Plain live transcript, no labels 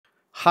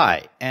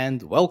Hi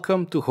and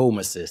welcome to Home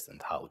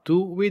Assistant How-To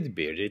with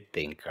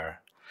BeardedTinker.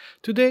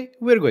 Today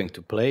we're going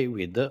to play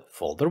with the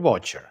folder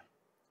watcher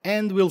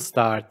and we'll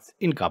start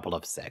in a couple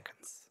of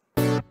seconds.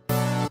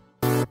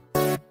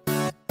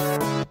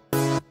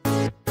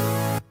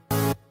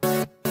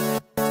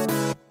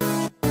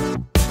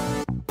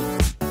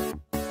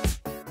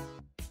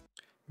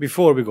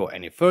 Before we go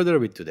any further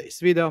with today's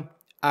video,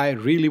 I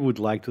really would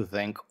like to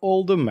thank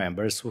all the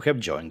members who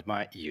have joined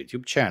my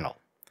YouTube channel.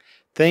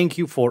 Thank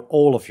you for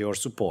all of your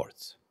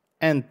support.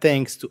 And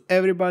thanks to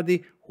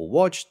everybody who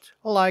watched,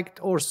 liked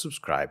or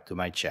subscribed to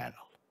my channel.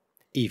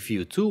 If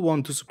you too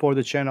want to support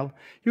the channel,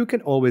 you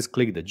can always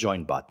click the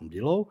join button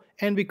below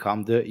and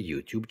become the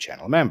YouTube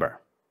channel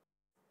member.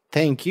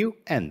 Thank you,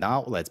 and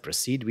now let's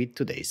proceed with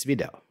today's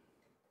video.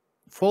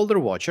 Folder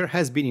Watcher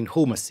has been in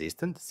Home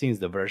Assistant since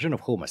the version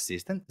of Home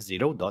Assistant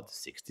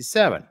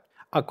 0.67.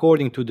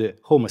 According to the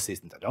Home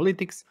Assistant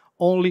Analytics,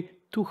 only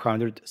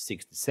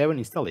 267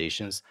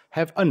 installations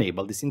have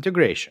enabled this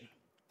integration.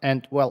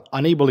 And well,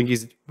 enabling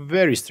is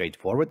very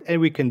straightforward and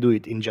we can do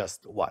it in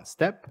just one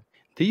step.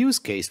 The use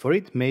case for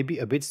it may be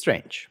a bit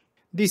strange.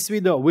 This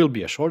video will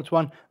be a short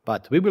one,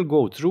 but we will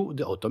go through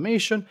the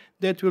automation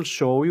that will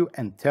show you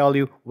and tell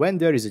you when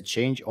there is a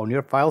change on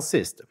your file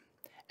system.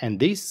 And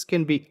this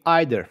can be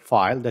either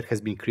file that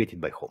has been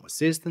created by Home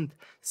Assistant,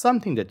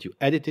 something that you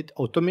edited,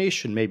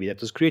 automation maybe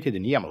that was created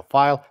in YAML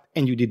file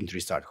and you didn't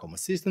restart Home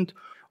Assistant,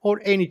 or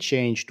any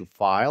change to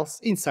files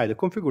inside the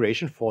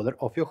configuration folder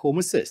of your Home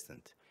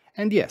Assistant.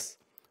 And yes,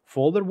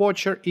 Folder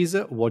Watcher is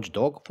a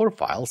watchdog for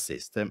file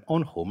system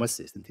on Home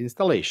Assistant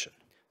installation.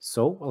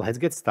 So let's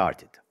get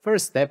started.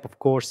 First step, of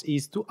course,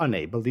 is to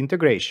enable the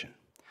integration.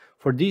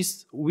 For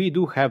this, we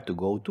do have to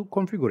go to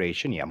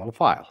Configuration YAML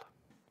file.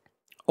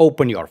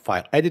 Open your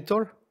file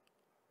editor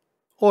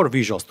or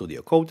Visual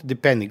Studio Code,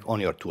 depending on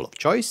your tool of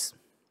choice.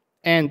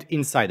 And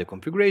inside the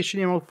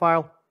configuration YAML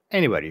file,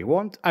 anywhere you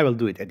want, I will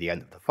do it at the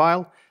end of the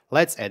file,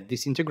 let's add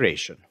this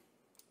integration.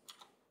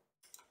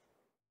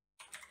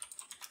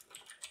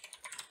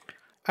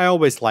 I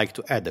always like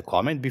to add a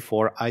comment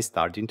before I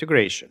start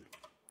integration.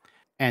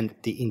 And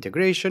the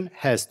integration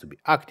has to be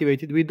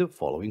activated with the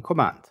following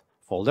command: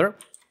 folder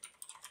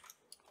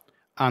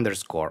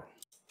 _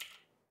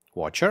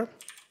 watcher.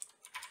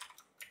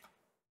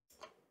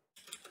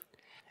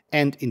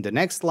 And in the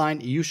next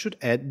line, you should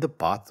add the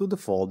path to the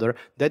folder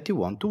that you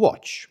want to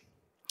watch.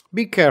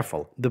 Be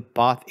careful, the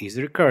path is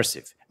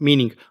recursive,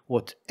 meaning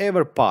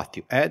whatever path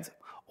you add,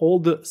 all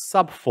the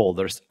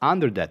subfolders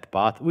under that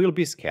path will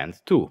be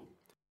scanned too.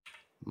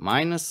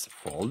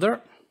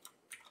 -folder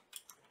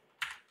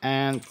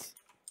and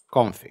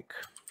config.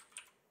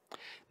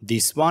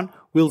 This one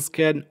will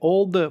scan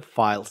all the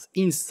files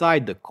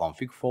inside the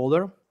config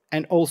folder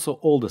and also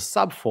all the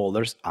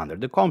subfolders under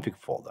the config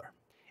folder.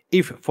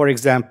 If, for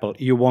example,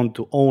 you want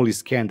to only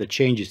scan the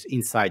changes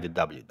inside the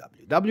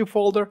www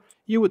folder,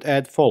 you would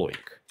add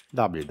following: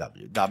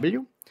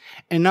 www,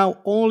 and now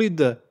only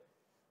the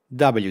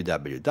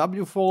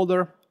www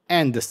folder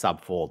and the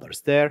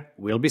subfolders there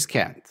will be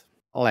scanned.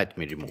 Let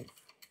me remove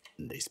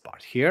this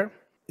part here.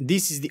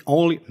 This is the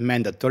only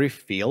mandatory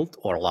field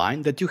or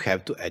line that you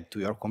have to add to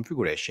your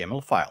configuration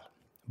YAML file.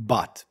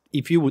 But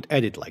if you would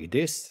add it like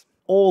this,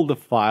 all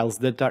the files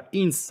that are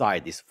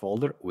inside this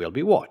folder will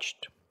be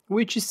watched,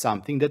 which is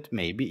something that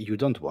maybe you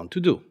don't want to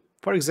do.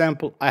 For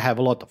example, I have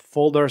a lot of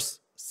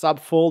folders,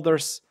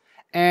 subfolders,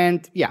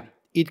 and yeah,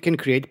 it can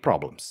create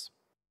problems.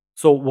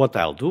 So what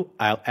I'll do,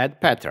 I'll add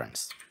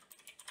patterns.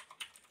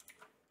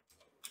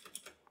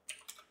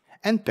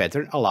 And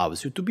pattern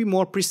allows you to be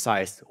more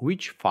precise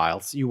which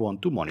files you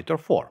want to monitor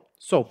for.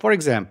 So for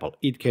example,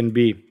 it can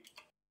be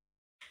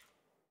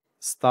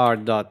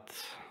star.yaml.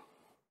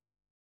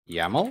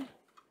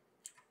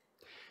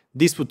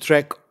 This would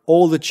track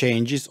all the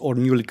changes or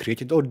newly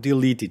created or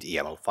deleted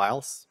YAML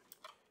files.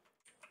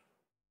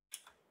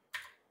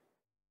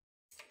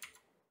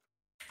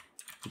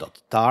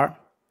 .tar.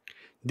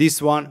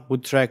 This one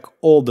would track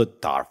all the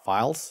tar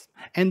files,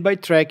 and by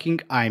tracking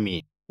I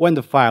mean when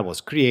the file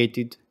was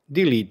created,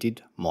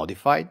 deleted,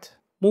 modified,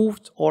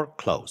 moved or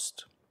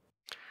closed.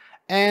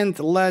 And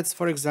let's,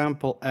 for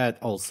example, add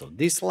also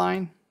this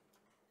line,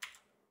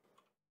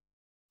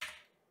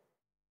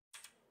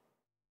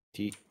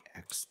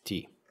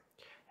 txt.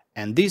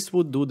 And this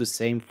would do the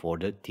same for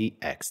the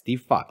txt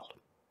file.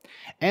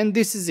 And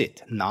this is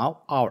it.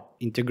 Now our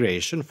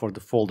integration for the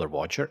folder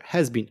watcher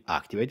has been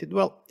activated.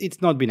 Well,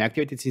 it's not been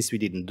activated since we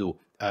didn't do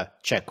a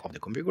check of the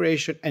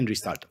configuration and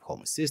restart the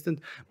Home Assistant.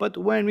 But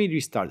when we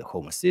restart the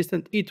Home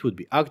Assistant, it would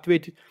be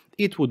activated.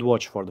 It would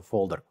watch for the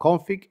folder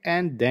config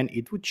and then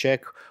it would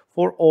check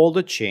for all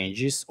the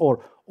changes or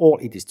all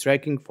it is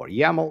tracking for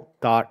YAML,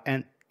 tar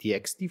and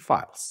txt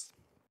files.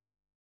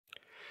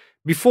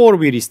 Before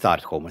we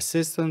restart Home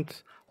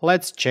Assistant,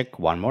 let's check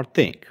one more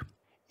thing.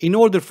 In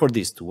order for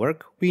this to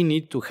work, we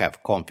need to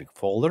have config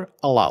folder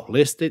allow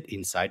listed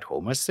inside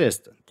Home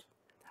Assistant.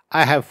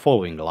 I have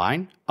following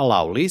line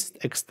allow list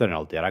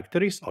external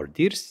directories or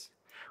dirs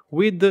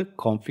with the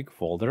config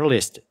folder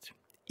listed.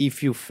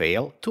 If you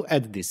fail to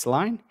add this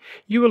line,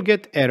 you will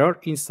get error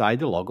inside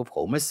the log of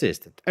Home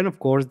Assistant, and of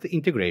course the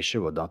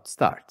integration will not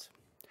start.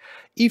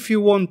 If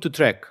you want to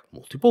track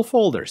multiple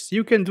folders,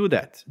 you can do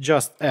that.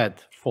 Just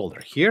add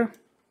folder here,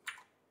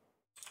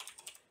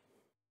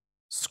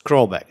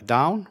 scroll back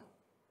down,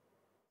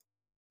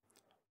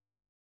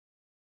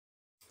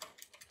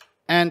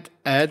 and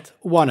add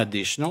one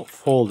additional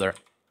folder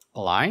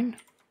line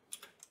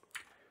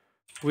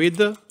with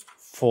the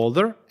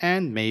folder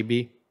and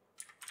maybe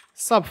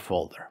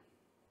subfolder.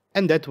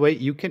 And that way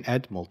you can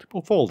add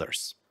multiple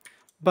folders.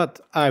 But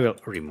I will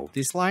remove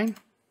this line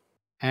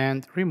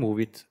and remove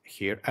it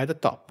here at the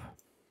top.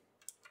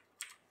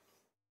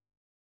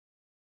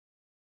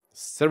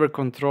 Server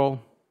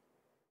control.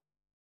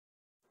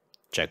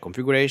 Check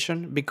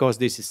configuration, because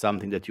this is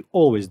something that you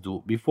always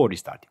do before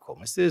restarting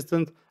Home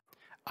Assistant.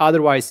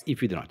 Otherwise,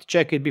 if you do not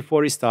check it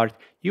before restart,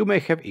 you may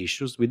have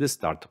issues with the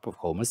startup of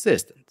Home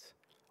Assistant.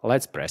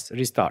 Let's press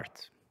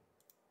restart.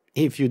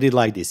 If you did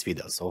like this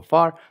video so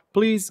far,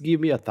 please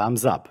give me a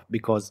thumbs up,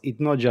 because it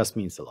not just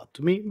means a lot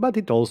to me, but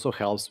it also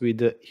helps with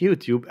the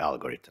YouTube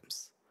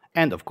algorithms.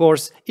 And of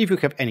course, if you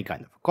have any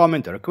kind of a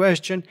comment or a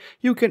question,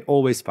 you can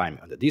always find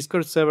me on the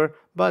Discord server,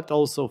 but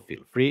also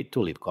feel free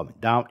to leave a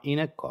comment down in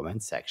a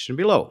comment section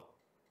below.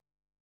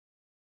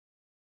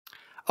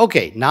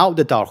 Okay, now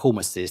that our Home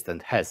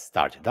Assistant has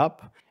started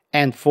up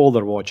and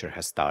Folder Watcher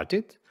has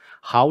started,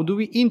 how do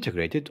we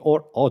integrate it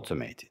or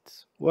automate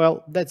it?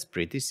 Well, that's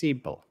pretty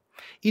simple.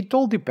 It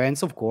all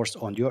depends, of course,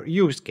 on your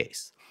use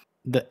case.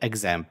 The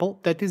example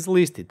that is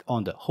listed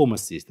on the Home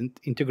Assistant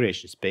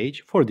integrations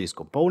page for this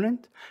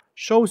component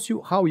shows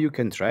you how you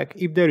can track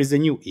if there is a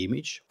new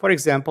image, for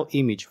example,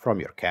 image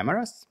from your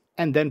cameras,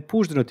 and then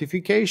push the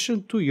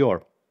notification to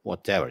your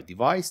whatever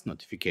device,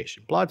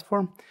 notification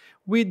platform,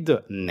 with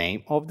the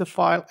name of the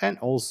file and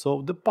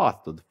also the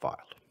path to the file,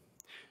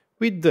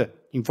 with the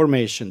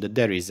information that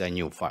there is a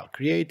new file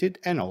created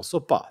and also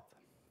path.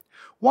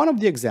 One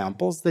of the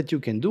examples that you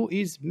can do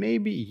is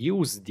maybe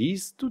use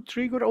this to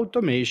trigger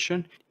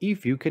automation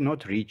if you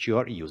cannot reach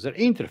your user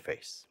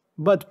interface.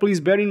 But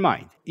please bear in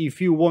mind, if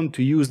you want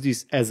to use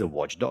this as a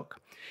watchdog,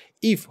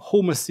 if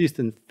Home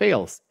Assistant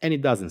fails and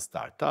it doesn't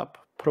start up,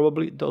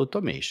 probably the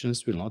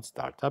automations will not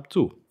start up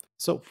too.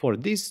 So for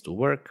this to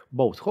work,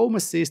 both Home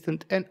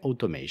Assistant and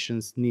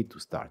automations need to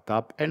start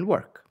up and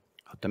work.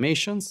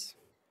 Automations,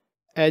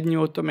 add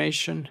new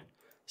automation,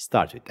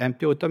 start with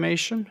empty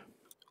automation.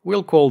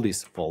 We'll call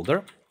this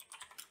folder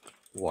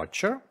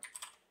Watcher.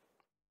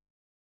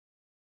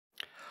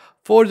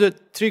 For the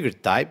trigger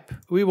type,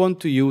 we want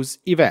to use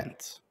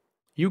event.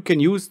 You can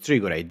use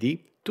trigger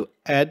ID to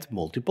add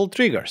multiple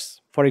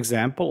triggers. For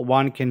example,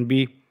 one can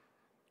be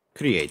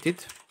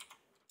created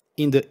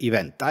in the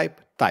event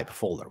type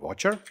folder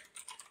Watcher.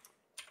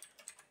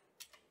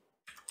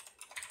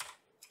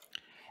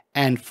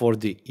 And for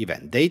the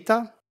event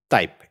data,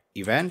 type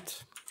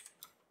event,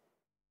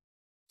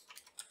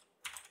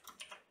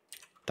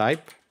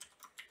 type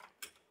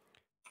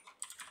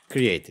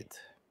created.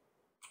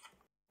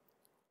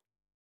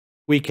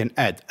 We can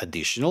add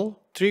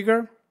additional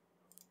trigger.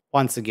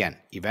 Once again,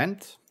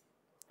 event.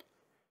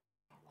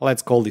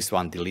 Let's call this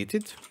one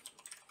deleted.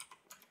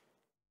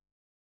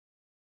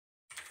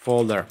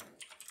 Folder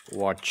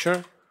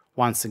Watcher.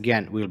 Once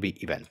again will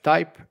be event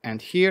type,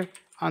 and here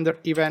under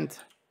event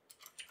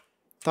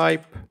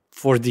type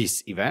for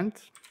this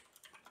event,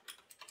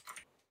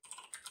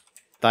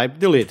 type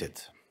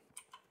deleted.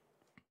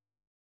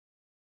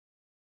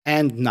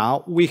 And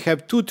now we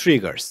have two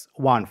triggers,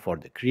 one for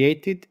the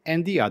created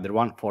and the other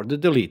one for the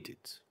deleted.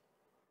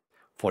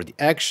 For the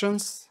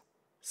actions,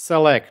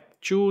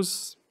 select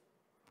choose,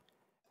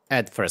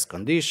 add first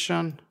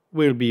condition,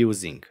 we'll be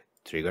using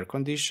trigger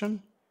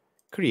condition,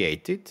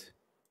 created,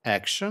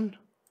 action,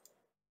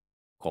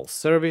 call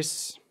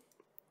service,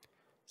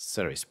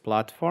 service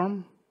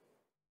platform,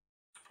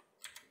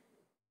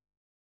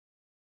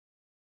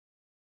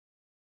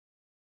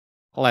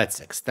 let's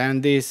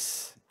extend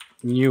this,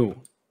 new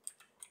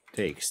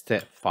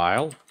txt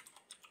file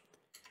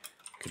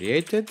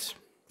created.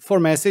 For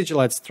message,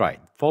 let's try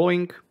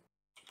following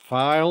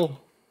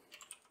file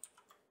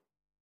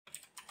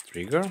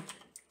trigger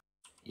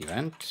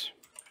event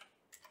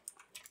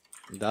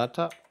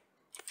data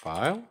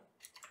file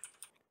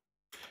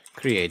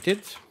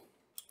created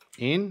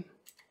in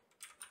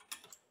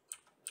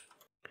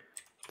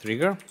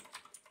trigger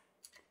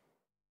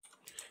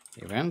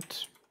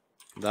event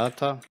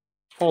data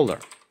folder.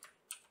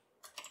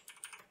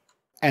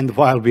 And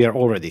while we are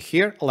already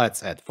here,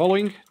 let's add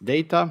following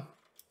data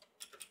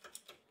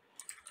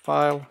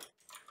file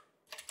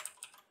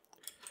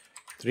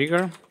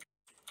trigger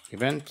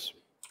event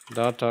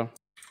data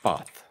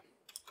path.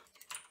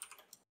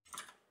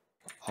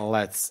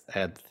 Let's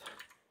add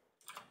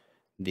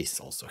this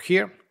also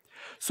here.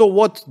 So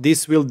what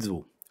this will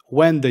do,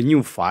 when the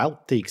new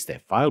file,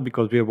 txt file,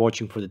 because we are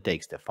watching for the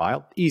txt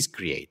file, is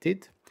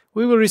created,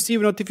 we will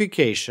receive a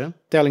notification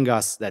telling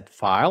us that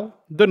file,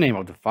 the name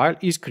of the file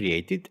is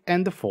created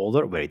and the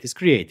folder where it is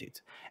created.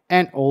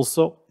 And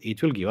also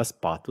it will give us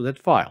path to that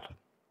file.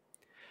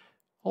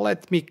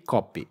 Let me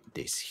copy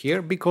this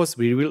here because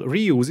we will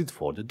reuse it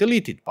for the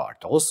deleted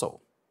part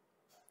also.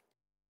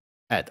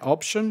 Add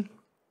option,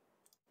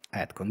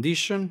 add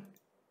condition,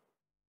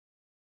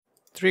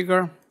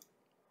 trigger,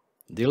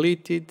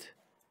 deleted,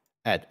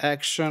 add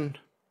action,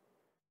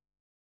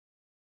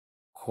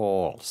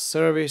 call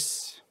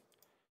service,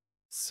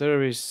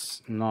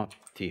 service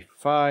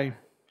notify,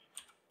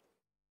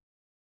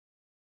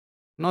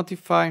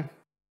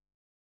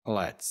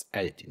 let's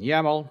edit in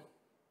YAML,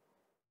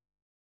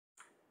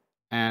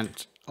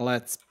 and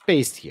let's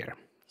paste here.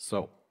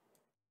 So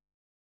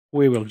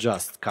we will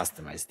just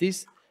customize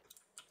this.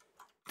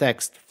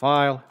 Text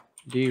file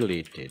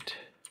deleted.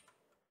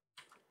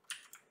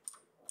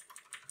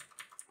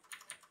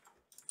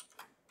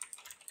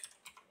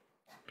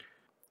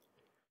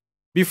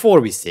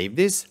 Before we save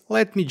this,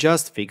 let me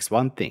just fix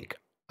one thing.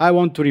 I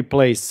want to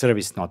replace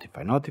service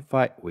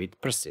notify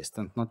with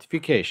persistent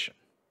notification.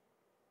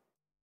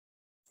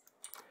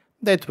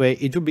 That way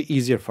it will be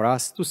easier for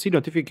us to see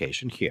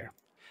notification here.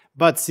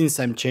 But since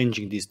I'm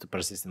changing this to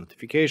persistent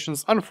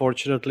notifications,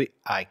 unfortunately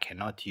I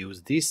cannot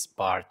use this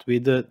part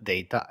with the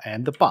data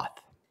and the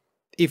path.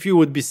 If you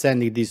would be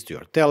sending this to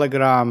your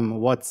Telegram,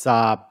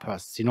 WhatsApp,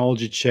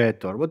 Synology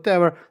chat or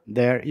whatever,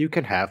 there you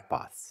can have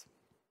paths.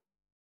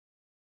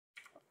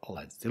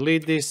 Let's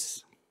delete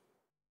this.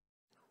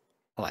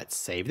 Let's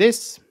save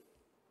this.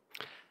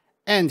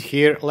 And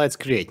here let's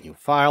create a new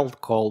file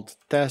called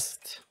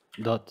test.txt.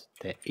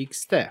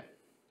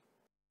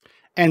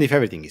 And if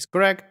everything is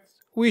correct,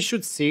 we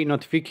should see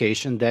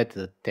notification that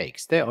the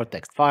txt or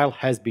text file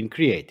has been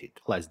created.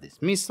 Let's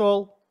dismiss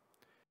all.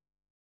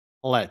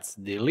 Let's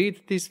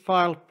delete this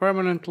file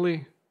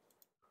permanently.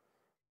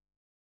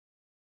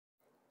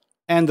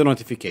 And the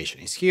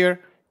notification is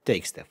here.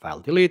 Txt file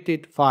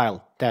deleted,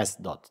 file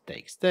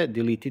test.txt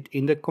deleted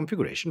in the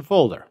configuration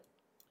folder.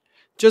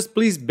 Just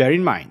please bear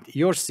in mind,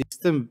 your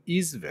system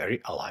is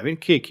very alive and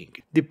kicking.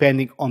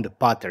 Depending on the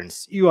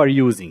patterns you are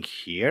using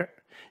here,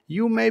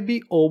 you may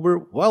be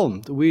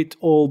overwhelmed with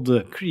all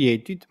the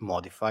created,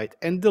 modified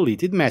and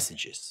deleted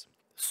messages.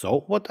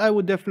 So what I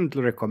would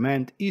definitely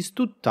recommend is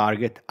to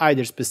target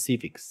either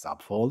specific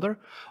subfolder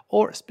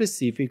or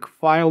specific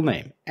file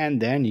name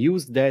and then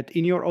use that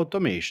in your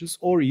automations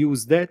or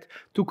use that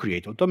to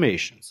create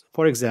automations.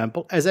 For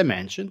example, as I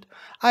mentioned,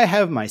 I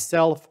have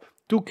myself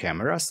two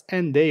cameras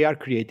and they are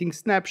creating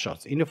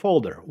snapshots in a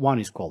folder. One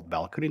is called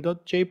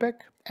balcony.jpg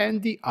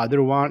and the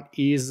other one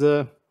is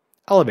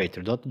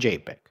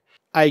elevator.jpg.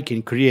 I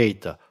can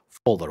create a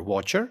folder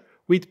watcher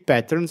with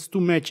patterns to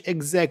match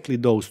exactly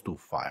those two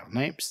file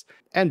names,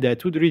 and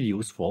that would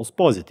reduce false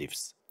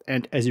positives.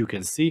 And as you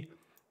can see,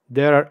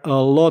 there are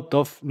a lot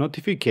of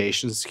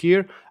notifications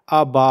here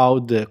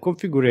about the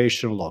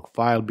configuration log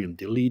file being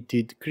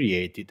deleted,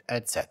 created,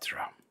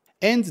 etc.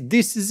 And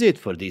this is it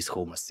for this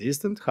Home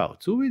Assistant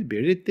how-to with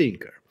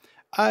BeardedTinker.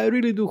 I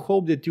really do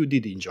hope that you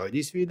did enjoy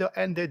this video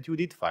and that you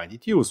did find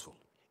it useful.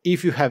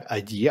 If you have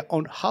idea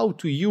on how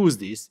to use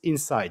this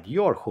inside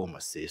your Home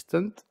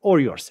Assistant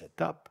or your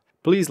setup,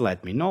 please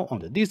let me know on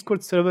the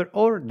Discord server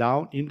or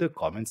down in the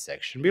comment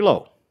section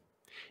below.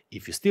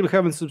 If you still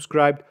haven't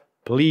subscribed,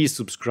 please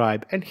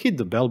subscribe and hit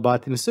the bell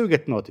button so you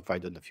get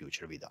notified on the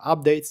future video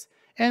updates,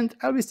 and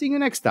I'll be seeing you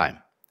next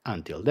time.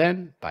 Until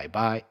then, bye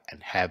bye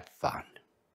and have fun.